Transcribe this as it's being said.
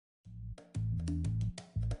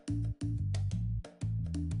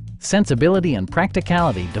Sensibility and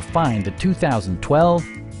practicality define the 2012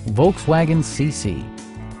 Volkswagen CC.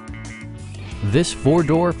 This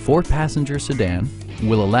four-door, four-passenger sedan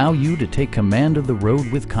will allow you to take command of the road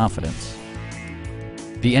with confidence.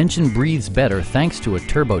 The engine breathes better thanks to a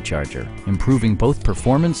turbocharger, improving both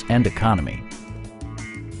performance and economy.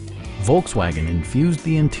 Volkswagen infused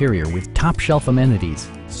the interior with top-shelf amenities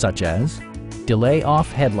such as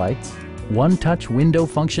delay-off headlights, one-touch window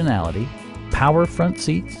functionality, power front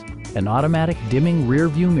seats, an automatic dimming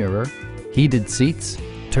rear-view mirror, heated seats,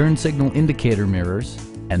 turn signal indicator mirrors,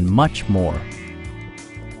 and much more.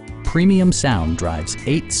 Premium sound drives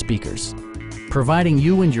 8 speakers, providing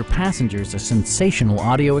you and your passengers a sensational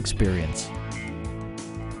audio experience.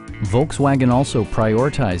 Volkswagen also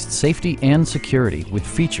prioritized safety and security with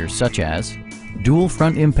features such as dual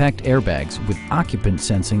front impact airbags with occupant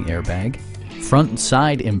sensing airbag, front and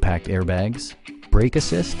side impact airbags, brake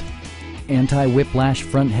assist, anti-whiplash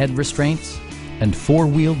front head restraints, and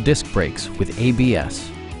 4-wheel disc brakes with ABS.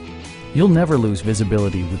 You'll never lose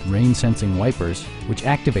visibility with rain-sensing wipers, which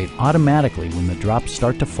activate automatically when the drops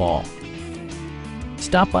start to fall.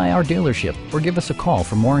 Stop by our dealership or give us a call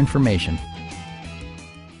for more information.